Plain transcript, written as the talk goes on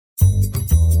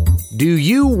Do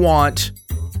you want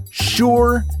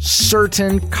sure,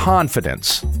 certain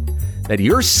confidence that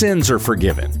your sins are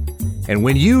forgiven, and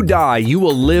when you die, you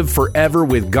will live forever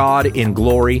with God in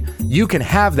glory? You can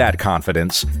have that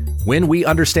confidence when we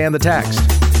understand the text.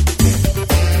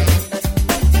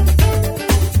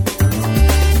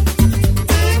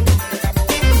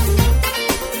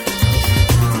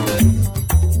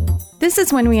 This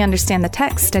is When We Understand the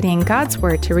Text, studying God's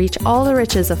Word to reach all the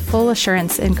riches of full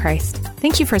assurance in Christ.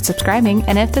 Thank you for subscribing,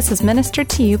 and if this has ministered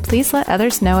to you, please let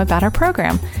others know about our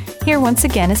program. Here once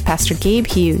again is Pastor Gabe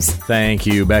Hughes. Thank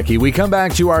you, Becky. We come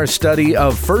back to our study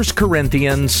of 1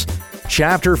 Corinthians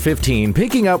chapter 15,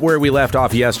 picking up where we left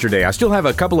off yesterday. I still have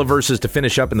a couple of verses to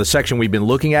finish up in the section we've been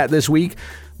looking at this week,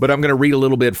 but I'm going to read a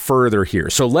little bit further here.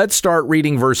 So let's start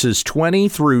reading verses 20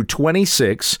 through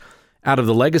 26 out of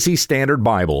the Legacy Standard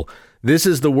Bible. This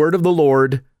is the word of the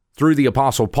Lord through the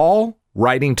Apostle Paul,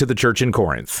 writing to the church in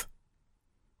Corinth.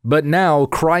 But now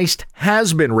Christ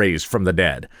has been raised from the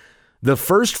dead, the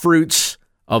first fruits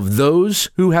of those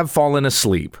who have fallen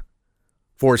asleep.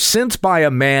 For since by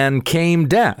a man came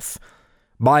death,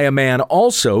 by a man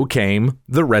also came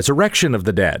the resurrection of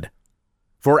the dead.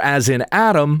 For as in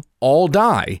Adam all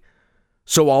die,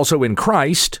 so also in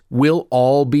Christ will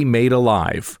all be made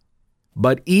alive.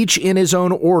 But each in his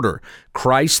own order,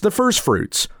 Christ the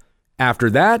firstfruits. After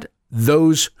that,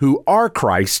 those who are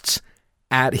Christ's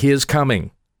at his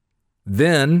coming.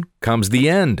 Then comes the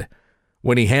end,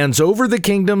 when he hands over the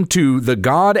kingdom to the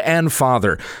God and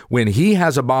Father, when he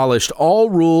has abolished all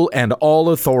rule and all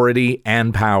authority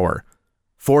and power.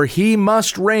 For he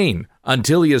must reign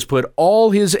until he has put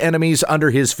all his enemies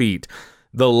under his feet.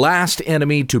 The last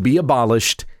enemy to be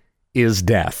abolished is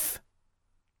death.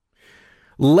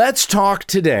 Let's talk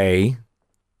today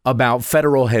about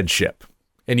federal headship.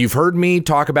 And you've heard me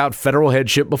talk about federal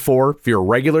headship before. If you're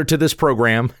regular to this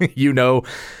program, you know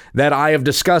that I have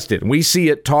discussed it. And we see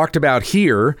it talked about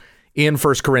here in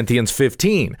 1 Corinthians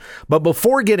 15. But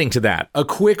before getting to that, a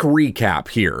quick recap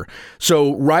here.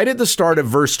 So right at the start of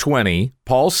verse 20,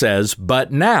 Paul says,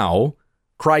 "But now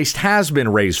Christ has been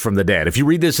raised from the dead." If you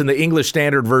read this in the English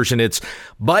Standard Version, it's,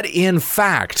 "But in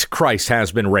fact, Christ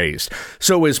has been raised."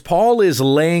 So as Paul is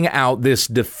laying out this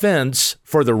defense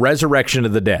for the resurrection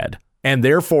of the dead, and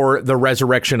therefore the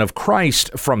resurrection of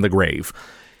Christ from the grave,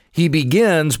 he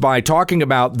begins by talking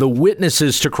about the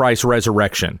witnesses to Christ's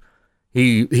resurrection.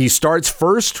 He starts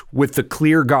first with the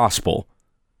clear gospel.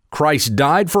 Christ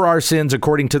died for our sins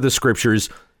according to the scriptures.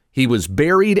 He was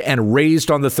buried and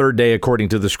raised on the third day according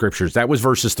to the scriptures. That was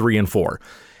verses 3 and 4.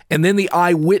 And then the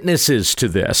eyewitnesses to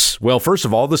this. Well, first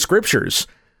of all, the scriptures.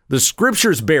 The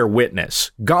scriptures bear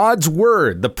witness. God's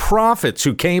word, the prophets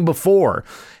who came before,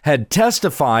 had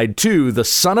testified to the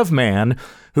Son of Man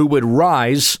who would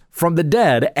rise from the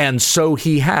dead, and so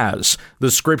he has.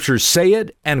 The scriptures say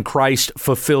it, and Christ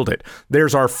fulfilled it.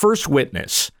 There's our first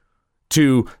witness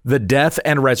to the death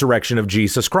and resurrection of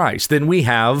Jesus Christ. Then we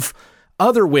have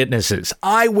other witnesses,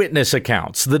 eyewitness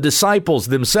accounts, the disciples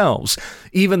themselves,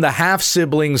 even the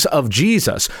half-siblings of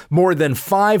Jesus, more than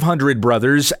 500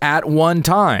 brothers at one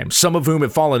time, some of whom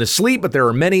have fallen asleep, but there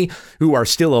are many who are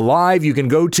still alive you can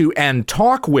go to and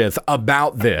talk with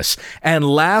about this. And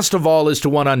last of all, as to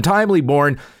one untimely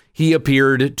born, he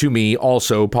appeared to me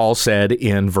also, Paul said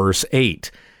in verse 8.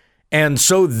 And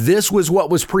so this was what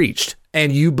was preached,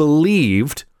 and you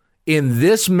believed in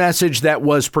this message that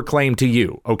was proclaimed to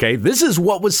you. Okay, this is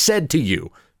what was said to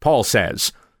you. Paul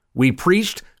says, we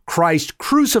preached Christ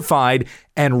crucified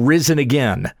and risen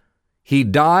again. He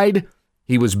died,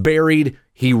 he was buried,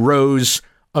 he rose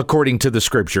according to the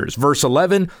scriptures. Verse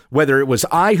 11, whether it was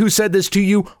I who said this to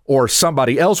you or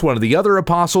somebody else, one of the other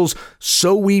apostles,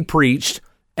 so we preached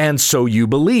and so you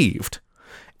believed.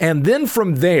 And then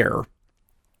from there,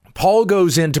 Paul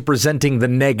goes into presenting the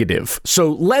negative. So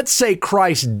let's say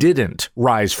Christ didn't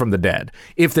rise from the dead.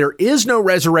 If there is no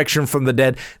resurrection from the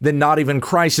dead, then not even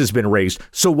Christ has been raised.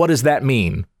 So what does that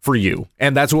mean for you?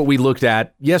 And that's what we looked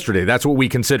at yesterday. That's what we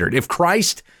considered. If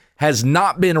Christ has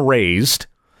not been raised,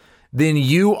 then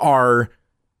you are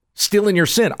still in your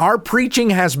sin. Our preaching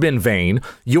has been vain.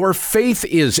 Your faith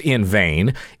is in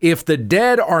vain. If the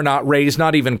dead are not raised,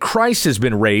 not even Christ has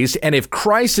been raised. And if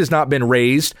Christ has not been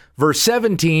raised, verse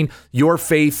 17, your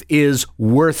faith is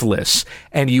worthless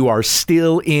and you are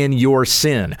still in your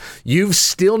sin. You've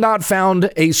still not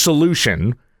found a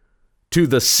solution to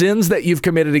the sins that you've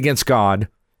committed against God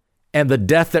and the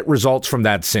death that results from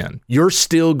that sin. You're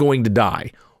still going to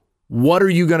die. What are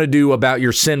you going to do about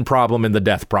your sin problem and the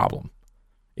death problem?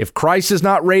 If Christ is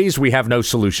not raised, we have no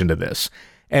solution to this,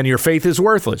 and your faith is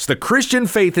worthless. The Christian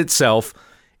faith itself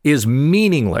is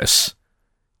meaningless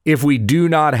if we do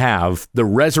not have the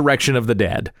resurrection of the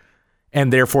dead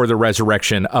and therefore the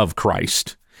resurrection of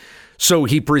Christ. So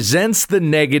he presents the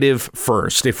negative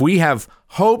first. If we have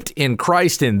hoped in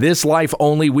Christ in this life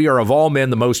only, we are of all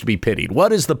men the most to be pitied.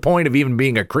 What is the point of even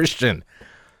being a Christian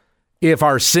if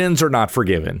our sins are not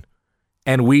forgiven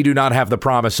and we do not have the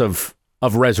promise of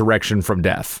resurrection from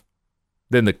death?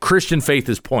 Then the Christian faith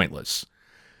is pointless.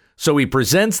 So he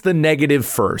presents the negative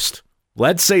first.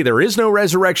 Let's say there is no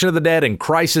resurrection of the dead and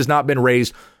Christ has not been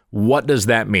raised. What does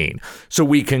that mean? So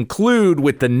we conclude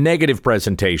with the negative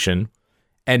presentation.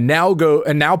 And now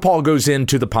Paul goes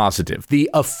into the positive, the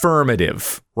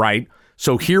affirmative, right?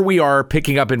 So here we are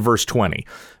picking up in verse 20.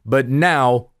 But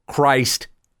now Christ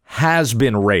has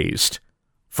been raised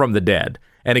from the dead.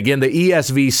 And again, the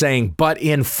ESV saying, but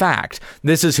in fact,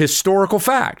 this is historical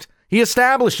fact. He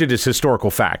established it as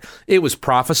historical fact. It was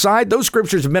prophesied. Those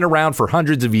scriptures have been around for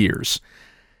hundreds of years.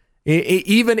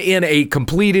 Even in a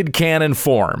completed canon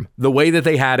form, the way that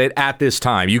they had it at this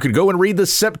time. You could go and read the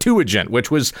Septuagint, which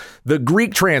was the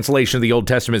Greek translation of the Old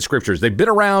Testament scriptures. They've been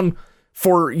around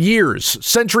for years,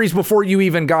 centuries before you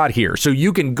even got here. So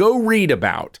you can go read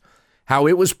about how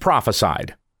it was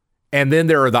prophesied. And then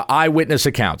there are the eyewitness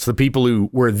accounts, the people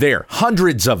who were there,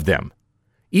 hundreds of them.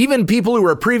 Even people who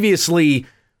were previously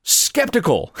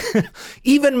skeptical,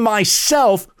 even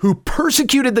myself who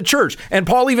persecuted the church. And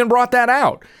Paul even brought that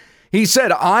out. He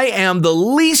said, I am the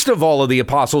least of all of the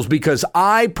apostles because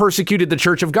I persecuted the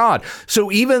church of God.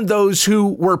 So even those who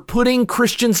were putting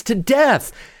Christians to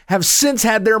death have since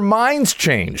had their minds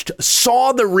changed,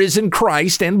 saw the risen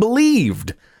Christ and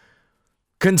believed.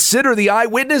 Consider the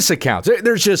eyewitness accounts.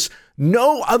 There's just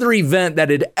no other event that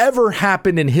had ever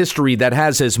happened in history that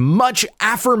has as much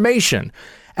affirmation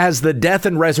as the death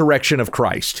and resurrection of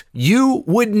Christ. You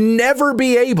would never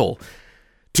be able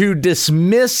to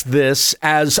dismiss this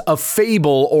as a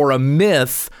fable or a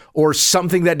myth or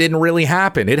something that didn't really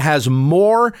happen. It has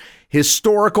more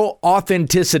historical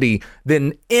authenticity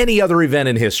than any other event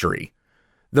in history.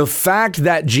 The fact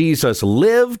that Jesus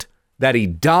lived, that he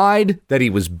died, that he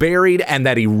was buried, and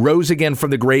that he rose again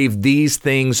from the grave, these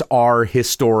things are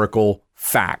historical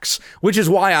facts, which is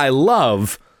why I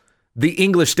love the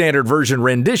English Standard Version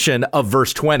rendition of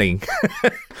verse 20,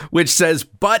 which says,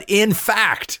 but in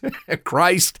fact,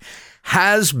 Christ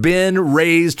has been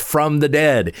raised from the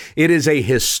dead. It is a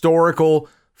historical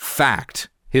fact,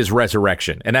 his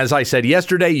resurrection. And as I said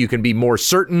yesterday, you can be more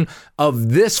certain of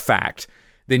this fact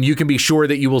than you can be sure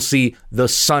that you will see the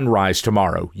sunrise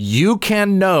tomorrow. You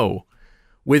can know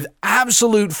with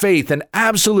absolute faith and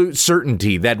absolute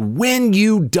certainty that when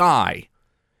you die,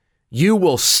 you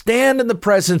will stand in the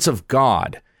presence of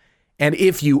God. And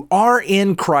if you are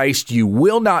in Christ, you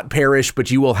will not perish,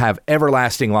 but you will have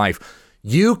everlasting life.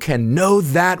 You can know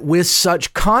that with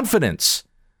such confidence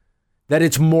that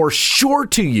it's more sure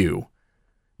to you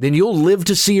than you'll live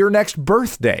to see your next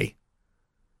birthday.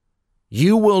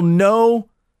 You will know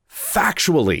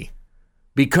factually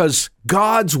because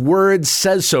God's word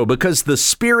says so, because the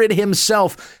Spirit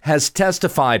himself has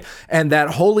testified, and that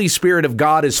Holy Spirit of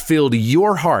God has filled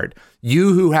your heart,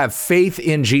 you who have faith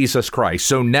in Jesus Christ.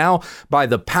 So now, by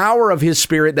the power of his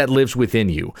Spirit that lives within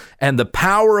you and the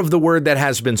power of the word that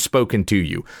has been spoken to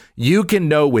you, you can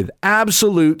know with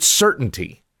absolute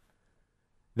certainty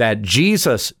that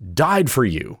Jesus died for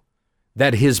you,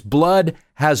 that his blood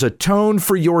has atoned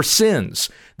for your sins,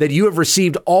 that you have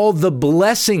received all the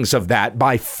blessings of that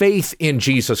by faith in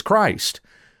Jesus Christ.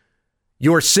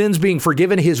 Your sins being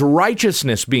forgiven, his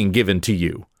righteousness being given to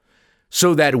you,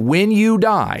 so that when you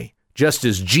die, just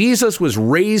as Jesus was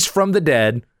raised from the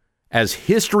dead, as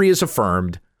history is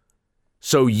affirmed,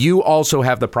 so you also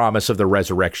have the promise of the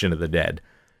resurrection of the dead.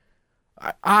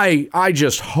 I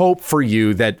just hope for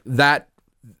you that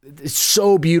is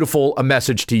so beautiful a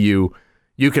message to you.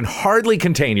 You can hardly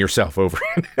contain yourself over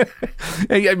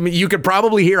it. You could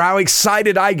probably hear how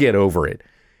excited I get over it.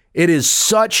 It is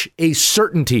such a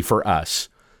certainty for us,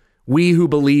 we who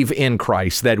believe in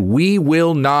Christ, that we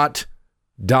will not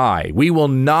die. We will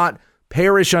not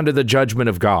perish under the judgment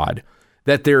of God,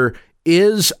 that there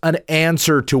is an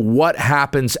answer to what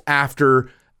happens after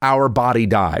our body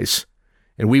dies.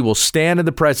 And we will stand in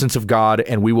the presence of God,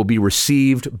 and we will be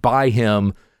received by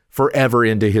him forever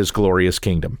into his glorious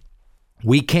kingdom.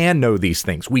 We can know these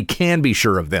things. We can be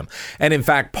sure of them. And in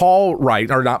fact, John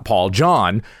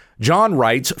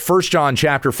writes, 1 John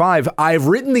chapter 5, I have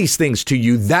written these things to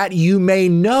you that you may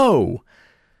know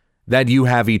that you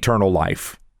have eternal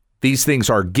life. These things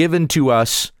are given to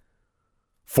us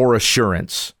for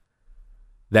assurance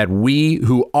that we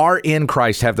who are in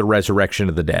Christ have the resurrection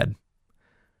of the dead.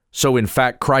 So in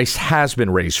fact, Christ has been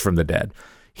raised from the dead.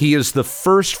 He is the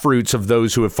first fruits of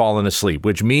those who have fallen asleep,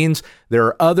 which means there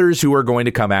are others who are going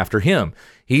to come after him.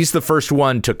 He's the first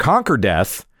one to conquer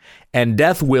death, and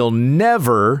death will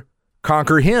never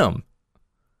conquer him.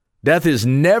 Death is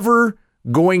never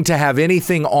going to have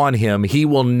anything on him. He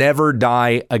will never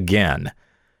die again.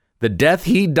 The death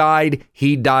he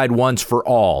died once for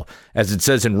all, as it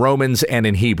says in Romans and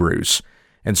in Hebrews.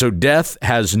 And so death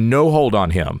has no hold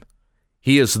on him.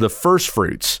 He is the first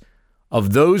fruits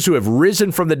of those who have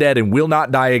risen from the dead and will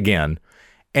not die again.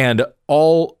 And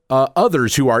all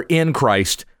others who are in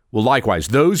Christ will likewise.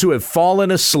 Those who have fallen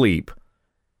asleep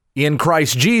in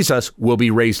Christ Jesus will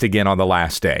be raised again on the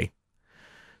last day.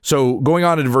 So going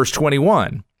on to verse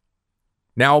 21.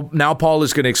 Now Paul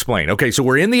is going to explain. Okay, so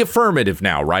we're in the affirmative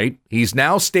now, right? He's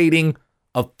now stating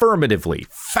affirmatively,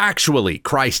 factually,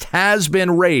 Christ has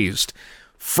been raised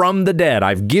from the dead.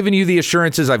 I've given you the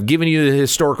assurances. I've given you the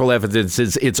historical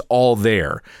evidences. It's all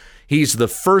there. He's the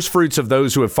first fruits of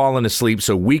those who have fallen asleep,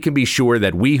 so we can be sure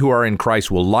that we who are in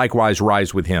Christ will likewise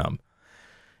rise with him.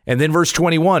 And then verse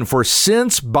 21, for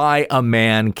since by a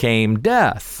man came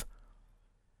death,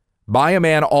 by a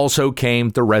man also came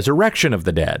the resurrection of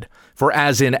the dead. For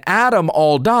as in Adam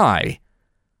all die,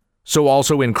 so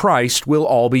also in Christ will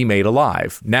all be made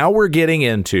alive. Now we're getting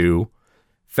into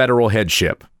federal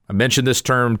headship. I mentioned this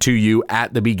term to you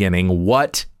at the beginning.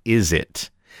 What is it?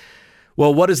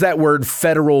 Well, what does that word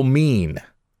federal mean?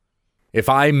 If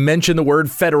I mention the word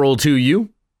federal to you,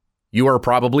 you are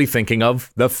probably thinking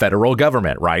of the federal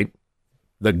government, right?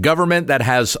 The government that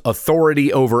has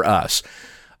authority over us.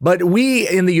 But we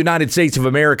in the United States of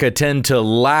America tend to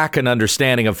lack an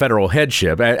understanding of federal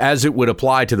headship as it would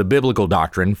apply to the biblical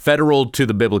doctrine, federal to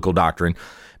the biblical doctrine,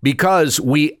 because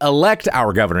we elect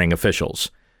our governing officials.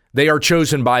 They are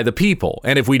chosen by the people.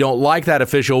 And if we don't like that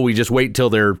official, we just wait till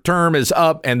their term is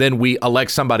up and then we elect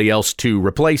somebody else to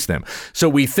replace them. So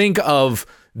we think of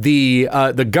the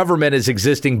government as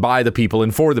existing by the people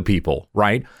and for the people,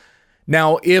 right?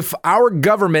 Now, if our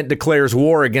government declares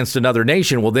war against another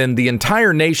nation, well, then the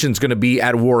entire nation's going to be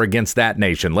at war against that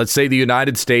nation. Let's say the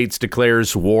United States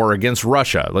declares war against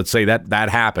Russia. Let's say that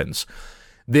happens.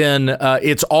 Then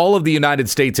it's all of the United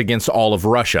States against all of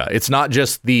Russia. It's not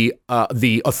just the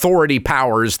authority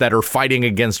powers that are fighting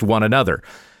against one another.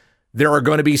 There are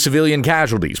going to be civilian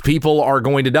casualties. People are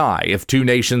going to die if two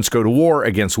nations go to war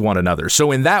against one another.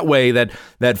 So in that way,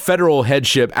 that federal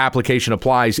headship application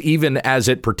applies even as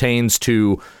it pertains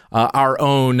to our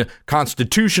own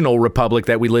constitutional republic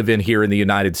that we live in here in the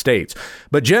United States.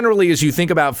 But generally, as you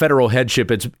think about federal headship,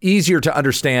 it's easier to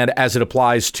understand as it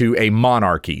applies to a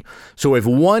monarchy. So if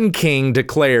one king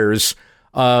declares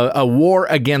a war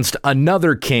against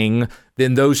another king,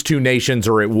 then those two nations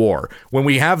are at war. When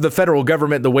we have the federal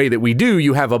government the way that we do,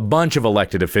 you have a bunch of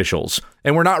elected officials,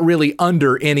 and we're not really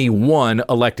under any one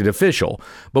elected official.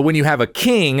 But when you have a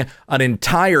king, an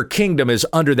entire kingdom is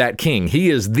under that king.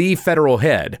 He is the federal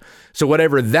head. So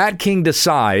whatever that king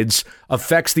decides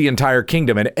affects the entire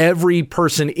kingdom, and every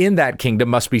person in that kingdom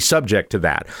must be subject to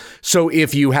that. So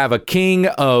if you have a king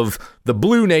of the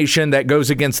blue nation that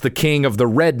goes against the king of the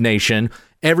red nation,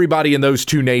 everybody in those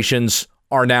two nations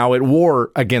are now at war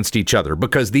against each other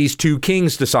because these two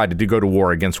kings decided to go to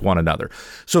war against one another.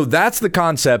 So that's the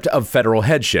concept of federal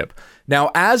headship.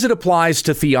 Now, as it applies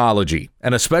to theology,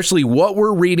 and especially what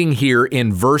we're reading here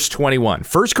in verse 21,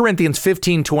 1 Corinthians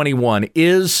 15:21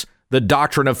 is the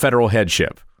doctrine of federal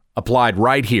headship applied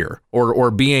right here,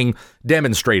 or being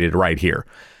demonstrated right here.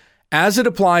 As it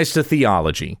applies to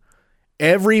theology,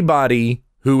 everybody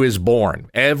who is born,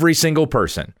 every single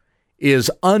person,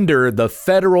 is under the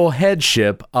federal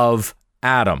headship of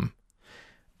Adam.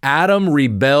 Adam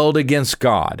rebelled against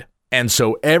God, and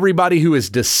so everybody who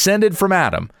is descended from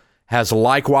Adam has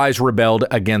likewise rebelled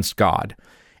against God.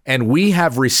 And we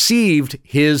have received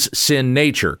his sin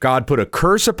nature. God put a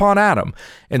curse upon Adam,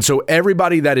 and so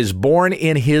everybody that is born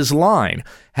in his line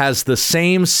has the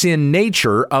same sin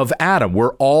nature of Adam.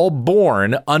 We're all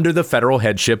born under the federal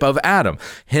headship of Adam.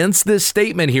 Hence this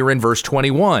statement here in verse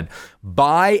 21,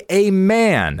 by a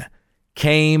man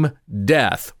came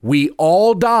death. We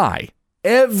all die.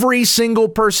 Every single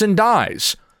person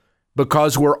dies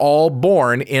because we're all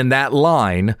born in that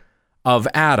line of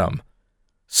Adam.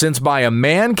 Since by a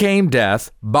man came death,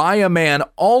 by a man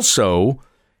also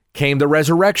came the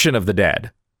resurrection of the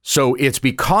dead. So it's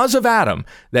because of Adam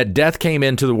that death came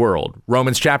into the world.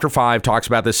 Romans chapter 5 talks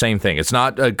about the same thing. It's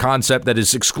not a concept that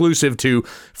is exclusive to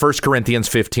 1 Corinthians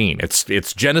 15.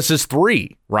 It's Genesis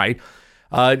 3, right?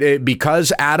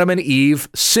 Because Adam and Eve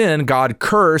sinned, God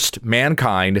cursed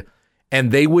mankind,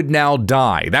 and they would now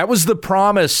die. That was the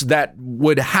promise that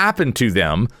would happen to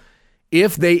them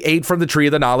if they ate from the tree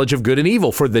of the knowledge of good and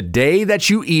evil. For the day that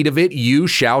you eat of it, you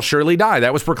shall surely die.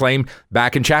 That was proclaimed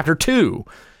back in chapter 2.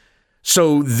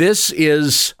 So this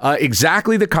is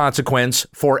exactly the consequence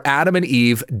for Adam and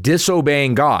Eve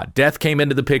disobeying God. Death came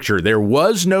into the picture. There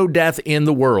was no death in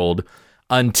the world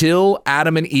until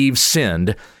Adam and Eve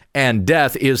sinned, and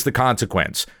death is the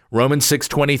consequence. Romans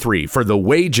 6:23, for the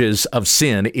wages of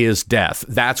sin is death.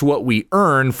 That's what we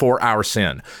earn for our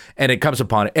sin. And it comes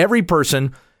upon every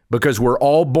person because we're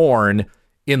all born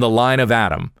in the line of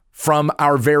Adam. From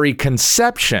our very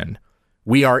conception,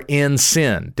 we are in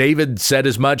sin. David said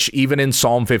as much even in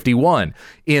Psalm 51.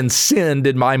 In sin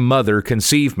did my mother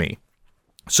conceive me.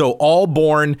 So all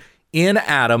born in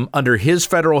Adam under his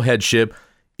federal headship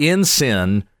in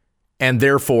sin, and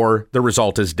therefore the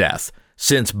result is death.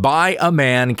 Since by a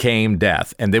man came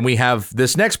death. And then we have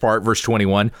this next part, verse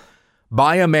 21.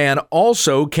 By a man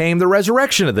also came the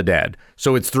resurrection of the dead.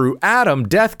 So it's through Adam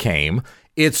death came.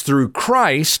 It's through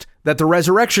Christ that the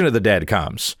resurrection of the dead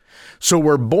comes. So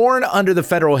we're born under the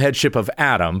federal headship of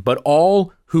Adam, but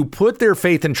all who put their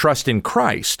faith and trust in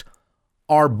Christ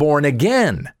are born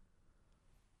again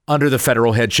under the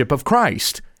federal headship of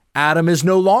Christ. Adam is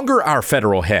no longer our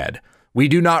federal head. We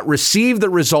do not receive the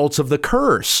results of the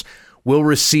curse. We'll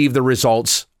receive the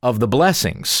results of the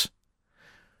blessings.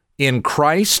 In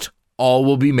Christ, all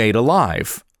will be made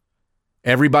alive.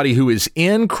 Everybody who is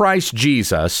in Christ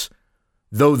Jesus,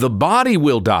 though the body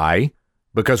will die,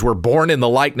 because we're born in the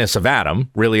likeness of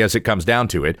Adam, really as it comes down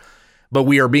to it, but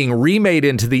we are being remade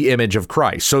into the image of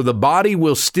Christ. So the body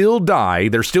will still die.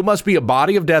 There still must be a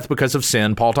body of death because of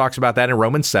sin. Paul talks about that in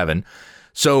Romans 7.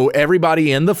 So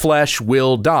everybody in the flesh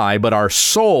will die, but our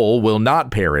soul will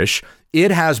not perish.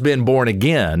 It has been born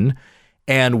again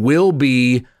and will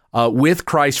be with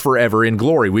Christ forever in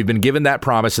glory. We've been given that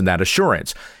promise and that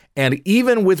assurance. And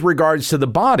even with regards to the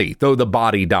body, though the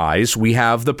body dies, we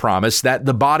have the promise that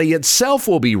the body itself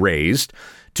will be raised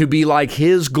to be like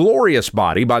his glorious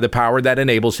body by the power that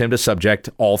enables him to subject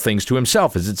all things to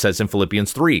himself, as it says in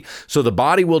Philippians 3. So the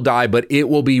body will die, but it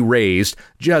will be raised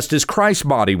just as Christ's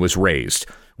body was raised.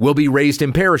 Will be raised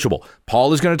imperishable.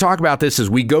 Paul is going to talk about this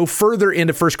as we go further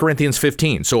into 1 Corinthians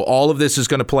 15. So all of this is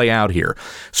going to play out here.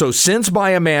 So since by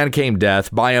a man came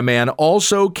death, by a man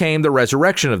also came the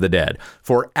resurrection of the dead.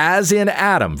 For as in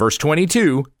Adam, verse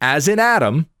 22, as in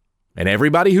Adam, and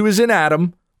everybody who is in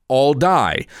Adam, all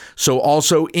die. So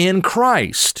also in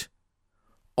Christ,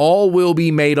 all will be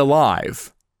made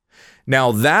alive.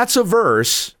 Now that's a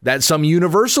verse that some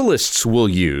universalists will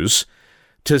use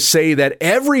to say that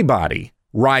everybody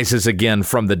rises again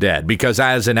from the dead, because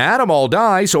as in Adam all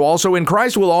die, so also in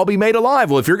Christ will all be made alive.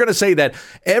 Well, if you're going to say that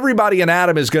everybody in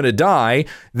Adam is going to die,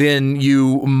 then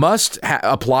you must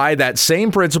apply that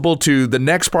same principle to the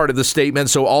next part of the statement.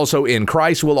 So also in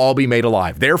Christ will all be made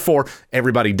alive. Therefore,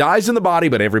 everybody dies in the body,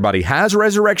 but everybody has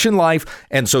resurrection life.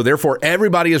 And so therefore,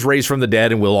 everybody is raised from the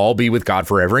dead and will all be with God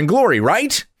forever in glory,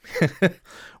 right?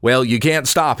 Well, you can't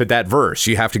stop at that verse.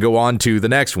 You have to go on to the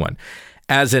next one.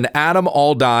 As in Adam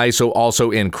all die, so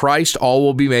also in Christ all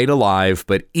will be made alive,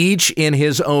 but each in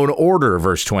his own order,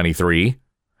 verse 23.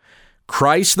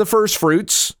 Christ the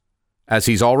firstfruits, as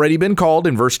he's already been called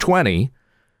in verse 20.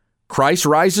 Christ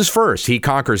rises first. He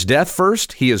conquers death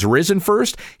first. He is risen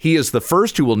first. He is the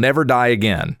first who will never die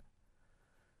again.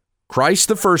 Christ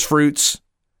the firstfruits,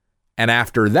 and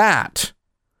after that,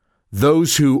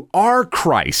 those who are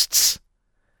Christ's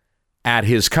at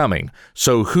his coming.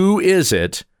 So who is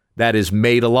it that is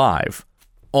made alive?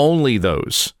 Only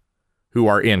those who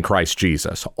are in Christ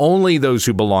Jesus. Only those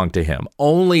who belong to him.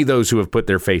 Only those who have put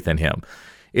their faith in him.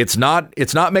 It's not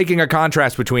making a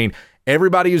contrast between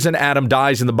everybody who's in Adam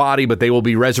dies in the body, but they will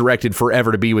be resurrected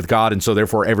forever to be with God, and so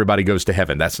therefore everybody goes to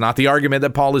heaven. That's not the argument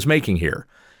that Paul is making here.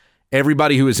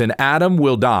 Everybody who is in Adam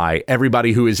will die.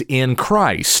 Everybody who is in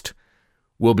Christ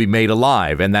will be made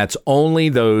alive, and that's only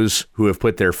those who have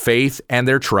put their faith and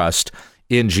their trust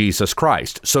in Jesus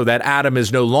Christ, so that Adam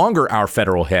is no longer our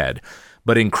federal head,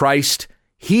 but in Christ,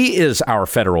 he is our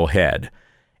federal head,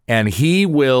 and he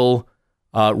will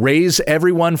raise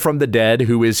everyone from the dead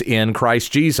who is in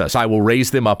Christ Jesus. I will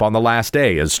raise them up on the last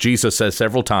day, as Jesus says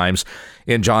several times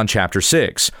in John chapter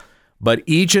 6, but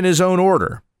each in his own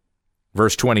order.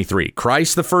 Verse 23,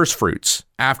 Christ the firstfruits.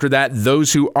 After that,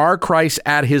 those who are Christ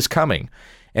at his coming.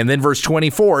 And then verse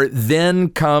 24, then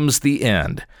comes the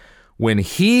end, when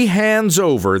he hands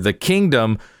over the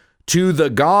kingdom to the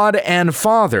God and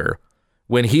Father,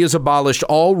 when he has abolished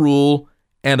all rule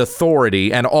and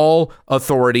authority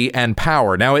and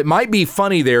power. Now, it might be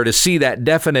funny there to see that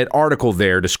definite article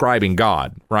there describing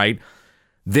God, right?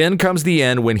 Then comes the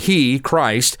end when he,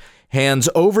 Christ, hands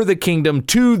over the kingdom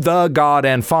to the God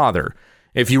and Father.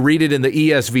 If you read it in the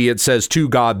ESV, it says to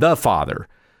God the Father.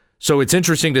 So it's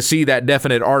interesting to see that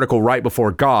definite article right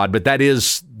before God, but that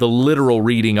is the literal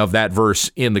reading of that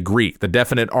verse in the Greek. The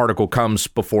definite article comes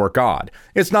before God.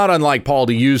 It's not unlike Paul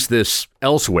to use this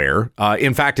elsewhere.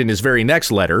 In fact, in his very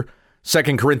next letter,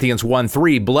 2 Corinthians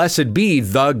 1:3, blessed be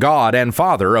the God and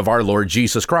Father of our Lord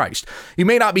Jesus Christ. You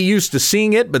may not be used to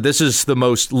seeing it, but this is the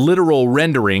most literal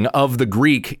rendering of the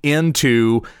Greek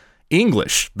into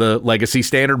English, the Legacy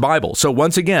Standard Bible. So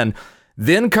once again,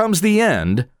 then comes the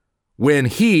end, when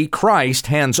he, Christ,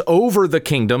 hands over the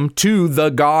kingdom to the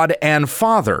God and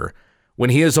Father, when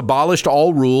he has abolished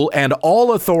all rule and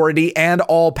all authority and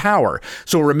all power.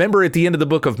 So remember at the end of the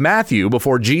book of Matthew,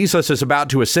 before Jesus is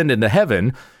about to ascend into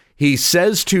heaven, he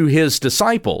says to his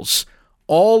disciples,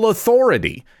 all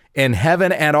authority in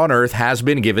heaven and on earth has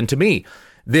been given to me.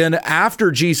 Then after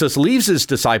Jesus leaves his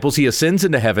disciples, he ascends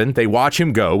into heaven. They watch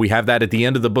him go. We have that at the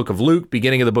end of the book of Luke,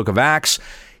 beginning of the book of Acts.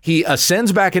 He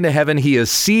ascends back into heaven. He is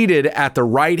seated at the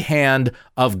right hand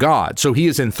of God. So he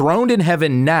is enthroned in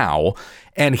heaven now,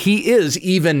 and he is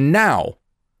even now,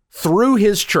 through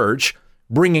his church,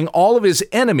 bringing all of his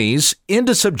enemies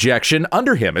into subjection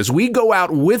under him. As we go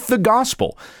out with the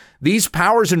gospel, these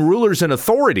powers and rulers and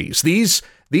authorities,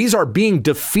 these are being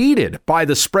defeated by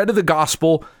the spread of the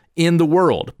gospel in the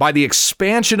world, by the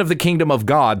expansion of the kingdom of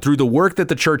God through the work that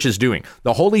the church is doing,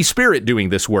 the Holy Spirit doing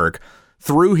this work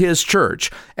through his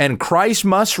church. And Christ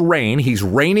must reign. He's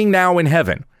reigning now in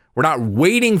heaven. We're not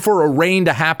waiting for a reign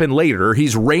to happen later.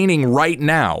 He's reigning right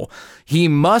now. He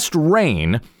must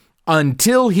reign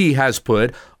until he has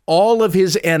put all of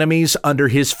his enemies under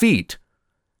his feet.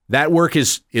 That work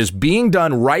is being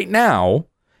done right now.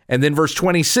 And then verse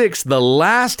 26, the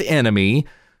last enemy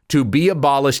to be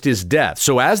abolished is death.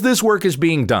 So as this work is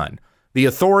being done, the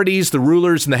authorities, the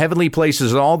rulers in the heavenly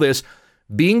places and all this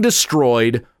being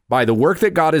destroyed by the work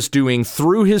that God is doing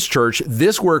through his church,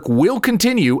 this work will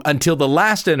continue until the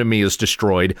last enemy is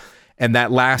destroyed, and that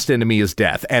last enemy is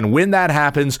death. And when that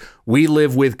happens, we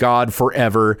live with God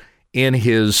forever in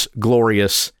his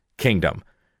glorious kingdom.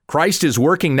 Christ is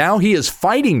working now. He is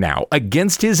fighting now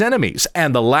against his enemies,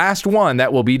 and the last one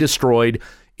that will be destroyed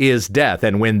is death.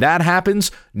 And when that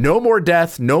happens, no more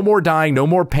death, no more dying, no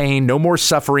more pain, no more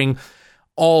suffering.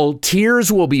 All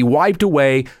tears will be wiped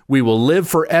away. We will live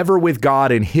forever with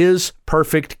God in his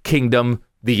perfect kingdom,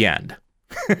 the end.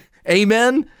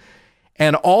 Amen.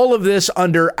 And all of this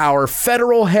under our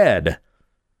federal head,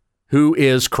 who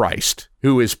is Christ,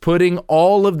 who is putting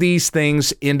all of these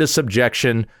things into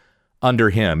subjection under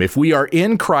him. If we are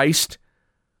in Christ,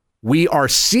 we are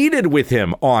seated with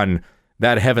him on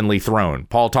that heavenly throne.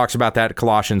 Paul talks about that in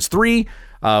Colossians 3.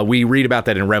 We read about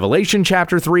that in Revelation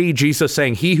chapter 3. Jesus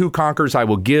saying, he who conquers, I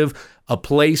will give a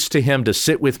place to him to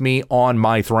sit with me on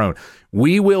my throne.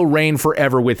 We will reign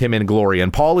forever with him in glory.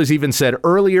 And Paul has even said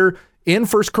earlier in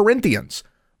 1 Corinthians,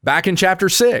 back in chapter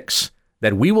 6,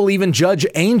 that we will even judge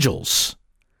angels.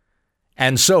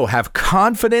 And so have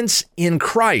confidence in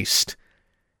Christ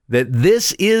that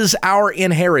this is our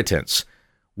inheritance.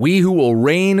 We who will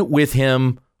reign with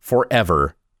him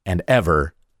forever and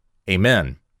ever.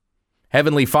 Amen.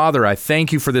 Heavenly Father, I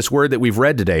thank you for this word that we've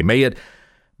read today. May it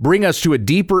bring us to a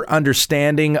deeper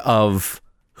understanding of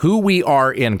who we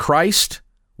are in Christ,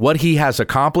 what he has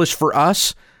accomplished for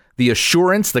us, the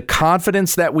assurance, the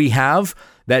confidence that we have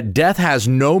that death has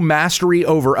no mastery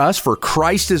over us, for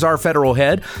Christ is our federal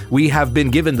head. We have been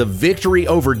given the victory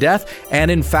over death and,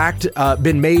 in fact,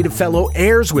 been made fellow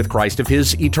heirs with Christ of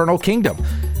his eternal kingdom.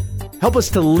 Help us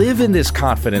to live in this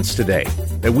confidence today,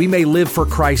 that we may live for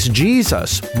Christ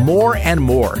Jesus more and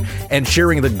more, and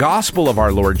sharing the gospel of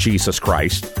our Lord Jesus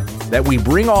Christ, that we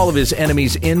bring all of his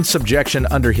enemies in subjection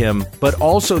under him, but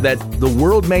also that the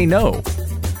world may know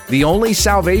the only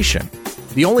salvation,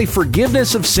 the only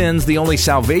forgiveness of sins, the only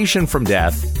salvation from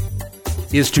death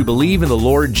is to believe in the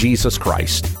Lord Jesus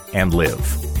Christ and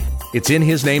live. It's in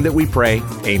his name that we pray.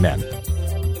 Amen.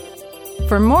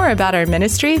 For more about our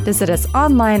ministry, visit us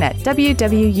online at www.utt.com.